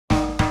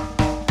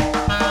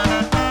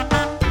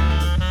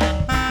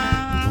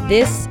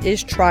This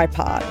is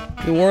Tripod,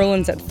 New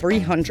Orleans at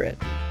 300.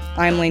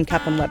 I'm Lane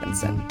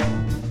Kaplan-Levinson.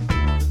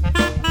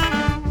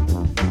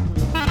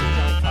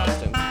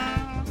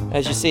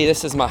 As you see,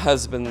 this is my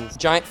husband's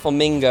giant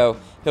flamingo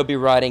he'll be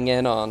riding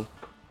in on.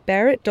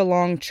 Barrett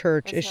DeLong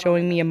Church is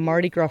showing me a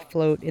Mardi Gras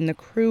float in the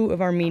crew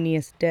of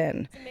Arminius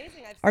Den.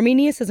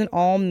 Arminius is an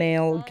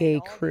all-male gay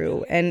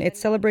crew, and it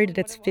celebrated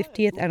its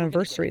 50th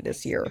anniversary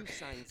this year.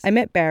 I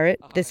met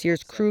Barrett, this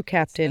year's crew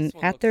captain,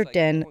 at their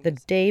den the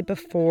day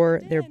before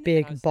their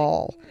big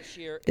ball.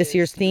 This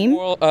year's theme?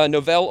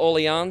 Nouvelle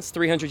Orleans,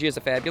 300 Years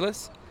of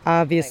Fabulous.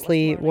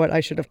 Obviously, what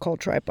I should have called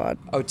Tripod.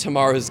 Oh,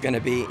 tomorrow's going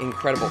to be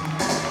incredible.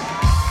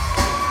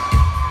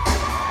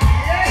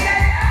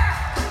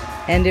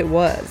 And it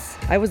was.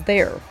 I was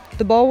there.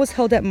 The ball was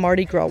held at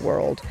Mardi Gras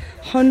World.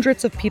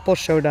 Hundreds of people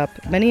showed up,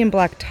 many in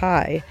black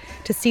tie,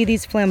 to see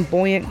these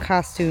flamboyant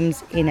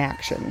costumes in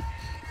action.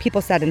 People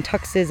sat in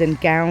tuxes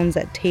and gowns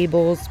at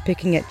tables,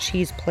 picking at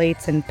cheese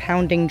plates and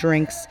pounding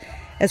drinks,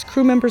 as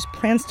crew members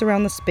pranced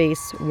around the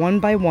space, one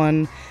by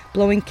one,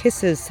 blowing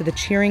kisses to the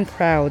cheering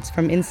crowds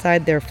from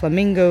inside their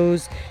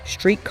flamingos,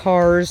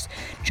 streetcars,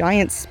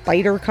 giant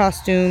spider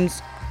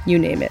costumes, you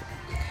name it.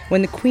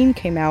 When the queen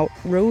came out,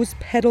 rose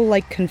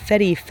petal-like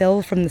confetti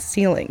fell from the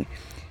ceiling.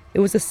 It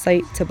was a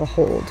sight to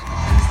behold.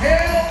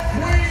 Hail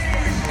Queen!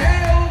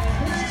 Hail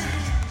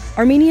Queen!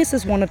 Arminius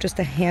is one of just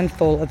a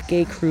handful of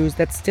gay crews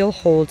that still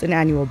holds an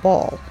annual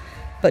ball.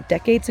 But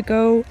decades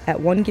ago,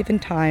 at one given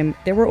time,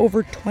 there were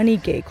over 20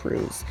 gay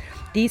crews.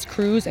 These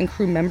crews and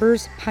crew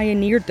members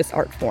pioneered this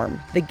art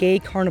form, the Gay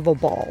Carnival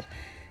Ball,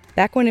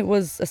 back when it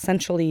was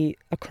essentially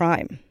a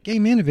crime. Gay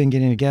men have been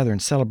getting together and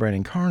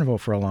celebrating Carnival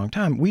for a long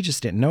time. We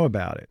just didn't know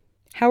about it.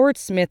 Howard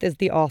Smith is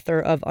the author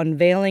of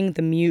Unveiling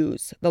the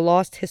Muse, The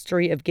Lost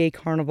History of Gay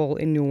Carnival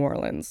in New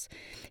Orleans.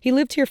 He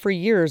lived here for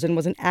years and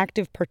was an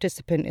active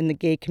participant in the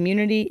gay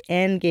community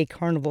and gay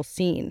carnival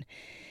scene.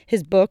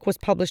 His book was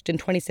published in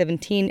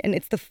 2017, and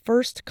it's the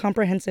first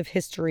comprehensive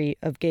history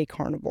of gay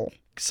carnival.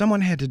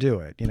 Someone had to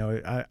do it.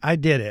 I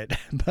did it,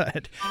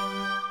 but...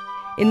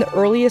 In the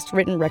earliest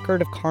written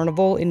record of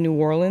carnival in New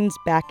Orleans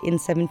back in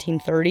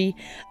 1730,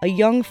 a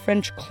young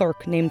French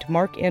clerk named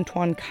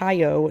Marc-Antoine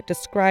Caillot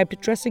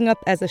described dressing up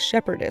as a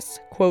shepherdess,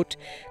 quote,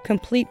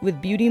 complete with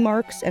beauty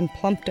marks and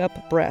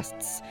plumped-up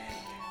breasts.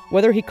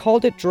 Whether he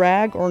called it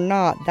drag or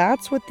not,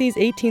 that's what these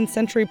 18th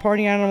century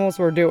party animals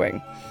were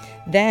doing.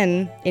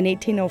 Then, in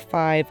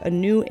 1805, a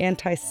new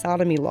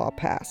anti-sodomy law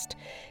passed.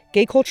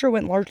 Gay culture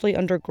went largely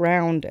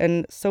underground,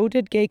 and so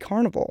did gay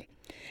carnival.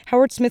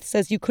 Howard Smith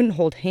says you couldn't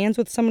hold hands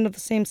with someone of the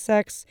same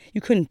sex,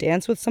 you couldn't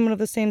dance with someone of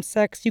the same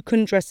sex, you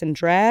couldn't dress in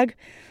drag.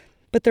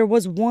 But there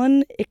was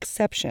one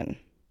exception: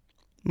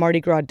 Mardi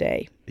Gras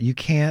Day. You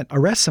can't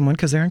arrest someone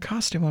because they're in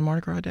costume on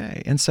Mardi Gras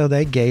Day. And so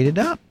they gated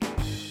up.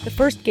 The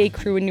first gay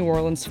crew in New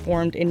Orleans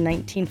formed in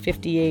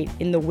 1958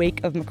 in the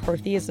wake of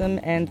McCarthyism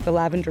and the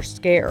Lavender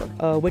Scare,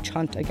 a witch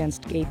hunt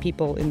against gay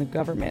people in the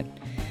government.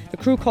 The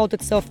crew called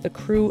itself the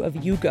Crew of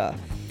Yuga.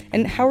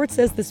 And Howard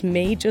says this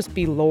may just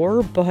be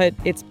lore, but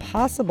it's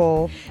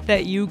possible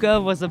that Yuga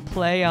was a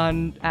play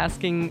on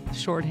asking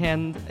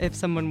shorthand if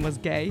someone was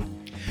gay.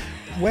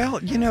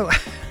 Well,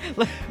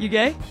 You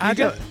gay? I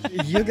don't...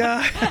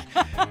 Yuga?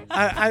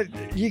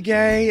 You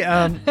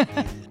gay?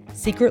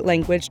 Secret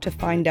language to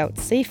find out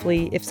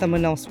safely if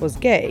someone else was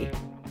gay.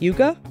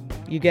 Yuga?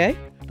 You gay?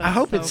 I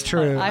hope it's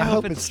true. I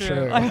hope it's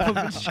true. I hope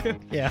it's true.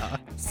 Yeah.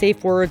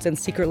 Safe words and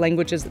secret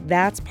languages,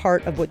 that's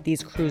part of what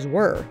these crews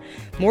were.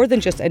 More than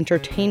just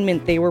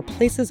entertainment, they were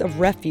places of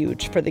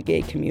refuge for the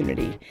gay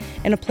community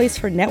and a place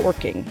for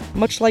networking,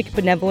 much like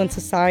benevolent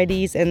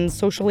societies and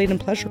social aid and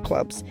pleasure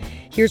clubs.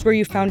 Here's where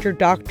you found your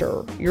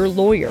doctor, your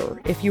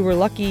lawyer, if you were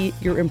lucky,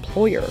 your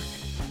employer,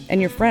 and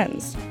your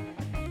friends.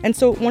 And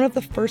so one of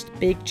the first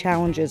big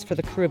challenges for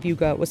the Crew of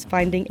Yuga was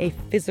finding a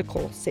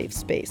physical safe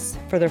space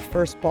for their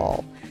first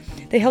ball.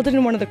 They held it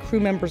in one of the crew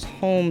members'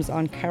 homes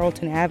on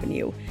Carrollton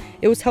Avenue.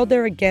 It was held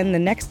there again the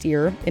next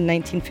year, in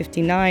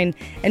 1959,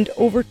 and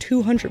over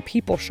 200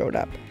 people showed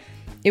up.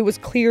 It was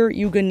clear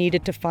Yuga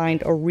needed to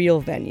find a real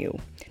venue.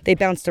 They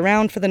bounced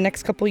around for the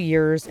next couple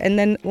years and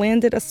then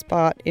landed a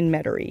spot in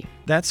Metairie.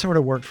 That sort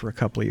of worked for a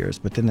couple of years,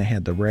 but then they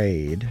had the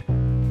raid.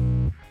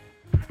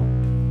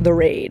 The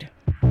Raid.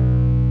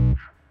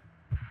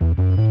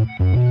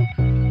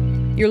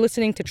 You're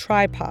listening to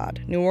Tripod,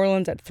 New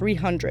Orleans at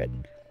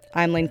 300.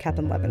 I'm Lane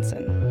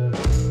Kaplan-Levinson.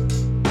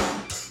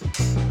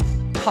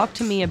 Talk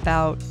to me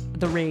about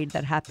the raid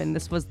that happened.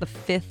 This was the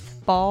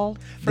fifth ball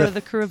for the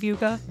Crew of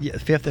Yuga? Yeah,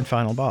 fifth and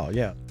final ball,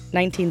 yeah.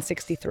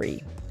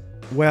 1963.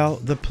 Well,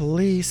 the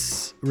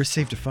police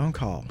received a phone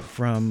call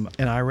from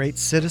an irate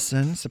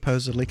citizen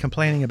supposedly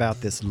complaining about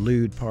this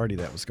lewd party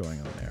that was going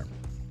on there.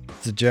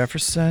 The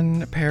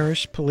Jefferson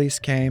Parish police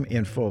came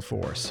in full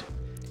force.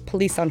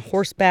 Police on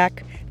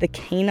horseback, the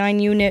canine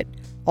unit,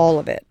 all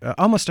of it.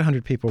 Almost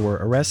 100 people were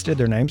arrested.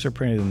 Their names were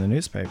printed in the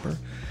newspaper,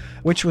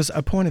 which was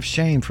a point of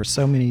shame for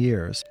so many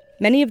years.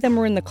 Many of them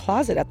were in the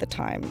closet at the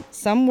time.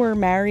 Some were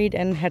married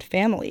and had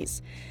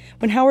families.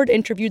 When Howard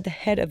interviewed the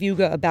head of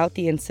Yuga about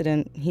the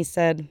incident, he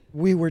said,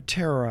 "We were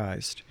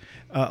terrorized.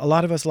 A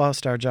lot of us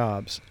lost our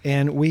jobs,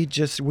 and we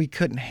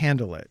couldn't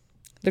handle it."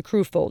 The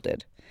crew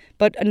folded.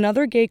 But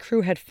another gay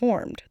crew had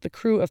formed, the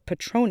crew of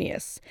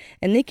Petronius,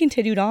 and they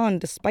continued on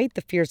despite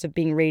the fears of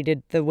being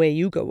raided the way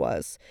Yuga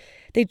was.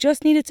 They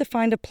just needed to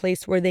find a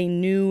place where they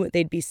knew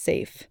they'd be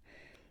safe.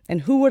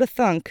 And who would have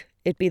thunk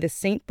it'd be the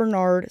St.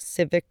 Bernard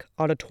Civic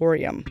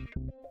Auditorium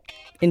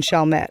in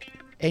Chalmette.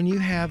 And you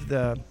have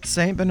the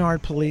St.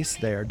 Bernard police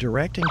there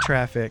directing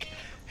traffic,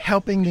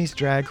 helping these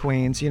drag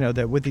queens,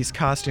 with these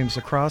costumes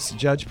across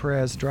Judge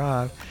Perez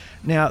Drive.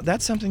 Now,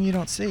 that's something you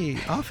don't see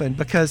often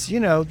because,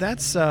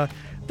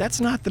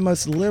 that's not the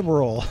most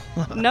liberal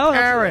No,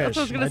 parish. that's what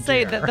I was going to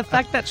say. The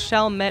fact that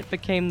Chalmette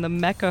became the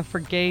mecca for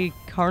gay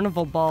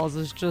carnival balls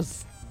is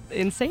just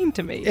insane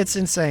to me. It's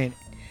insane.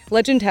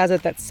 Legend has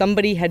it that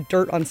somebody had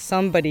dirt on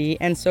somebody,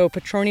 and so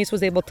Petronius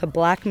was able to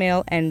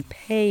blackmail and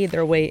pay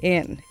their way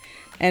in.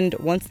 And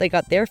once they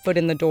got their foot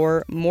in the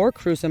door, more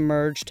crews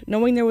emerged,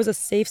 knowing there was a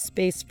safe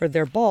space for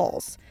their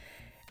balls.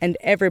 And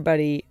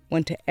everybody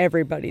went to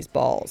everybody's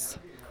balls.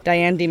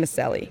 Diane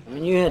DiMaselli. I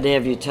mean, you had to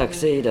have your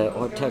tuxedo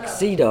or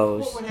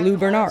tuxedos. Lou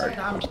Bernard.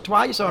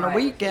 Twice on a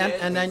weekend,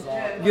 and then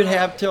you'd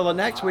have till the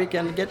next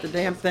weekend to get the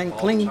damn thing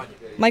clean.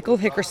 Michael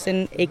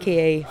Hickerson,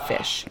 a.k.a.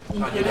 Fish.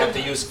 You'd have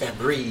to use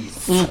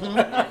Febreze.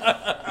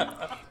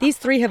 These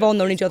three have all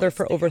known each other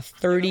for over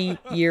 30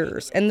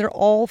 years, and they're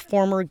all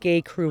former gay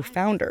crew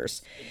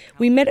founders.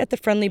 We met at the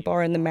Friendly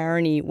Bar in the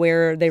Marigny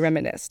where they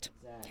reminisced.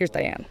 Here's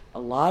Diane. A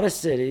lot of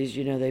cities,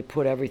 they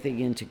put everything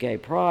into gay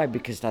pride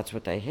because that's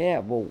what they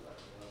have. Well,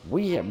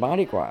 we have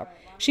Mardi Gras.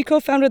 She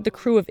co-founded the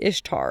crew of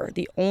Ishtar,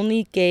 the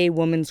only gay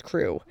women's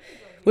crew.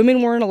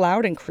 Women weren't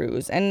allowed in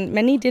crews, and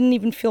many didn't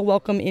even feel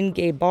welcome in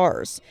gay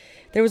bars.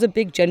 There was a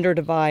big gender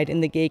divide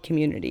in the gay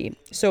community.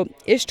 So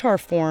Ishtar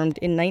formed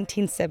in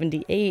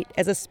 1978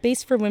 as a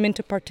space for women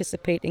to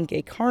participate in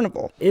gay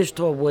carnival.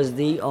 Ishtar was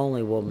the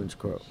only woman's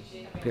crew,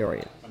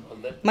 period.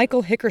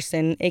 Michael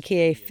Hickerson,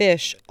 a.k.a.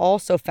 Fish,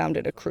 also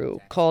founded a crew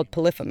called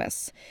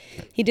Polyphemus.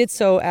 He did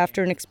so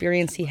after an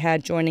experience he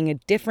had joining a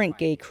different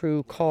gay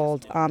crew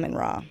called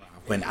Amun-Ra.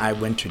 When I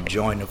went to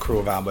join the crew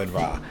of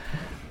Amun-Ra,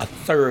 a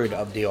third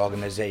of the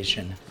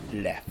organization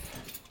left.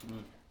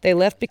 They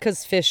left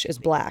because Fish is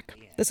black.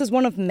 This is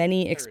one of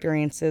many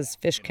experiences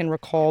Fish can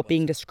recall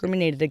being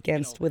discriminated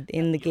against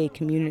within the gay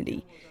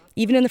community.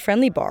 Even in the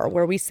Friendly Bar,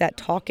 where we sat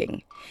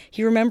talking.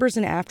 He remembers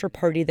an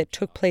after-party that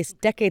took place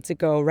decades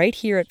ago right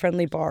here at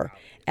Friendly Bar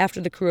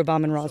after the crew of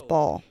Amun-Ra's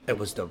ball. It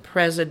was the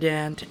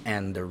president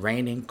and the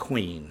reigning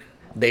queen.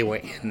 They were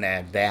in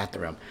that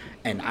bathroom,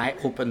 and I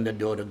opened the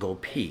door to go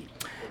pee.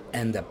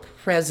 And the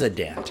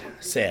president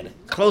said,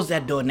 "Close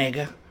that door,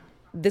 nigga."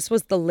 This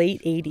was the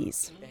late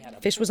 80s.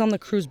 Fish was on the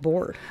crew's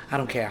board. I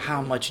don't care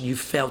how much you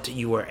felt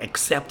you were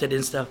accepted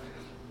and stuff.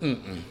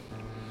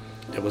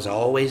 There was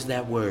always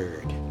that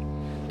word.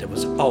 There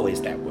was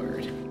always that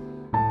word.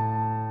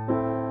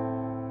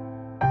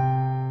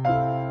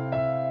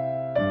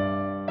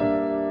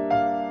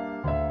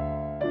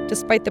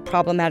 Despite the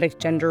problematic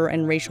gender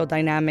and racial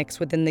dynamics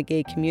within the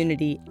gay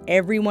community,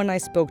 everyone I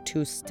spoke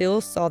to still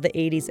saw the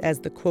 80s as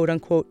the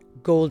quote-unquote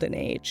golden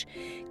age.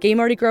 Gay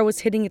Mardi Gras was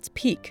hitting its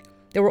peak.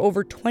 There were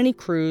over 20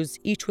 crews,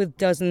 each with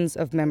dozens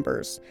of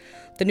members.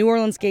 The New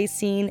Orleans gay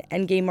scene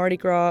and Gay Mardi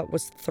Gras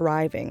was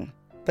thriving.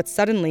 But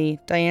suddenly,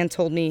 Diane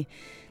told me,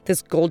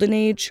 this golden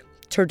age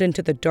turned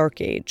into the dark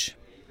age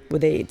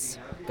with AIDS.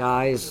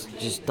 Guys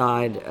just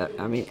died.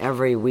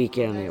 Every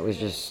weekend it was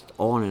just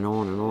on and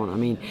on and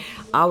on.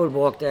 I would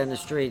walk down the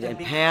street and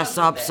pass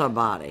up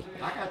somebody,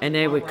 and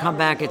they would come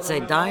back and say,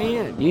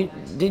 "Diane, you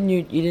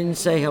didn't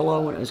say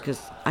hello," and it was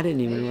because I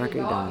didn't even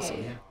recognize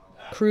them.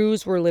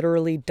 Crews were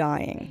literally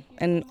dying,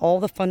 and all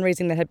the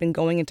fundraising that had been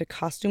going into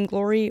Costume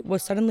Glory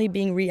was suddenly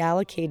being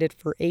reallocated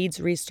for AIDS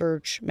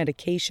research,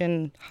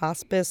 medication,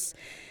 hospice.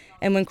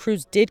 And when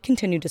crews did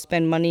continue to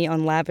spend money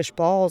on lavish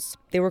balls,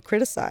 they were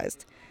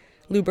criticized.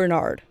 Lou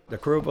Bernard. The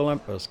crew of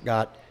Olympus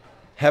got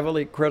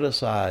heavily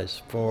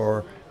criticized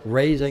for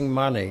raising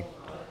money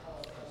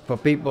for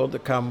people to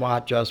come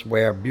watch us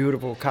wear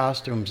beautiful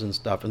costumes and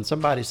stuff. And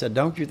somebody said,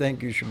 "Don't you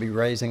think you should be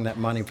raising that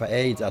money for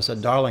AIDS?" I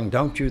said, "Darling,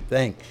 don't you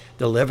think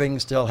the living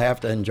still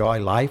have to enjoy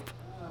life?"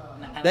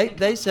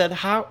 They said,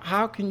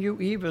 how can you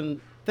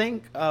even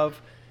think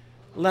of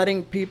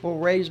letting people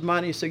raise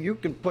money so you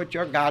can put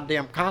your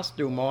goddamn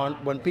costume on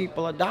when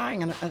people are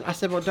dying? And I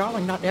said, "Well,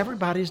 darling, not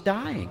everybody's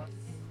dying."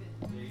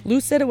 Lou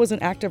said it was an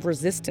act of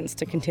resistance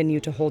to continue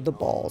to hold the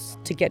balls,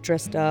 to get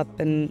dressed up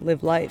and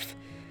live life.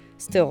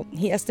 Still,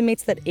 he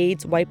estimates that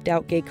AIDS wiped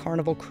out gay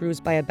carnival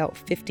crews by about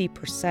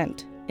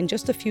 50% in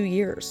just a few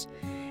years.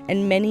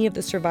 And many of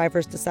the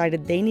survivors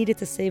decided they needed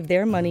to save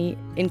their money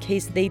in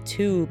case they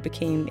too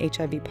became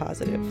HIV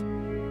positive.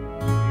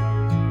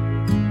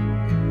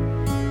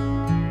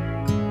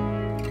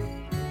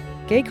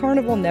 Gay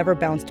Carnival never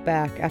bounced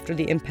back after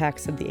the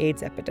impacts of the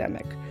AIDS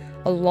epidemic.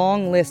 A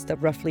long list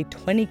of roughly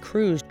 20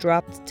 crews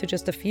dropped to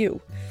just a few.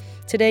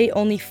 Today,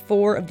 only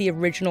 4 of the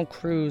original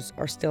crews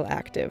are still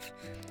active.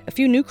 A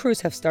few new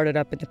crews have started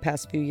up in the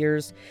past few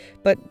years,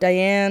 but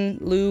Diane,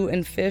 Lou,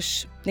 and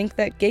Fish think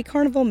that Gay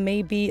Carnival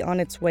may be on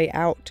its way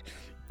out,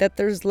 that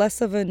there's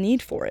less of a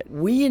need for it.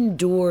 We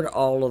endured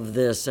all of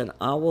this in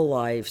our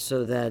life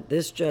so that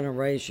this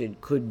generation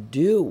could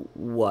do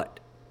what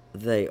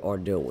they are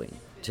doing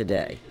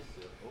today.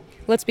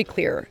 Let's be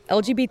clear,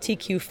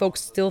 LGBTQ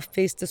folks still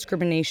face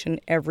discrimination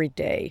every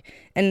day.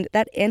 And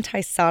that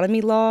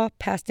anti-sodomy law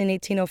passed in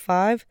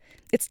 1805,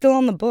 it's still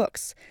on the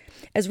books.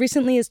 As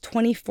recently as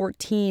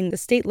 2014, the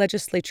state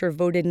legislature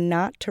voted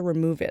not to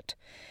remove it.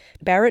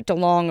 Barrett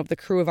DeLong of the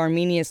crew of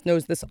Arminius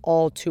knows this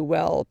all too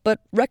well,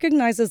 but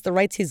recognizes the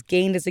rights he's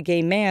gained as a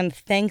gay man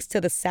thanks to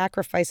the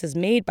sacrifices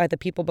made by the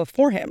people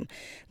before him,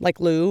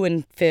 like Lou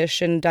and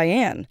Fish and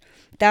Diane.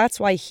 That's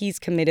why he's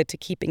committed to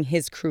keeping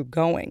his crew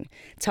going,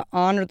 to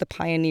honor the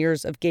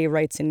pioneers of gay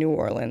rights in New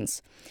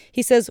Orleans.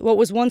 He says what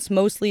was once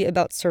mostly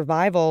about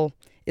survival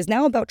is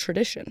now about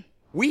tradition.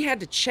 We had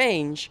to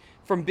change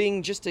from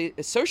being just a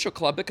social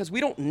club because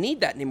we don't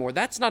need that anymore.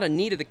 That's not a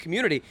need of the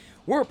community.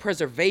 We're a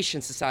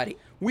preservation society.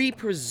 We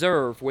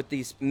preserve what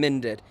these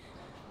men did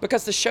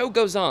because the show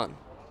goes on.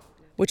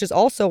 Which is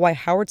also why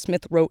Howard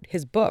Smith wrote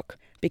his book,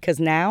 because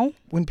now...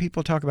 When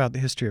people talk about the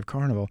history of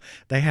Carnival,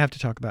 they have to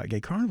talk about Gay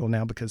Carnival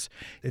now because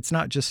it's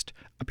not just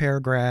a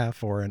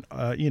paragraph or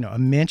a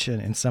mention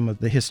in some of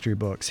the history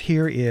books.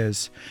 Here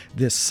is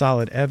this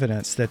solid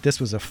evidence that this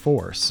was a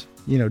force.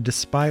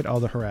 Despite all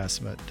the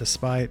harassment,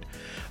 despite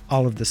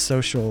all of the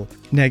social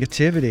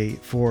negativity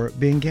for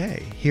being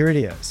gay, here it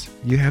is.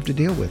 You have to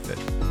deal with it.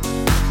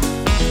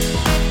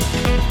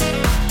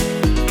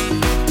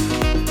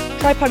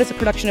 Tripod is a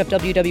production of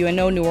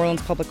WWNO New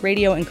Orleans Public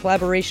Radio in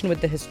collaboration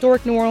with the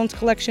Historic New Orleans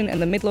Collection and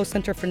the Midlo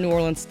Center for New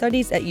Orleans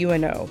Studies at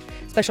UNO.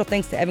 Special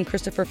thanks to Evan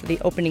Christopher for the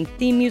opening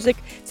theme music,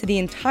 to the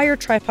entire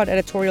Tripod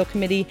editorial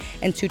committee,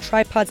 and to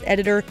Tripod's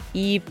editor,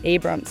 Eve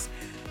Abrams.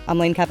 I'm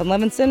Lane Kaplan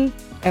Levinson,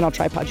 and I'll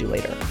tripod you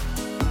later.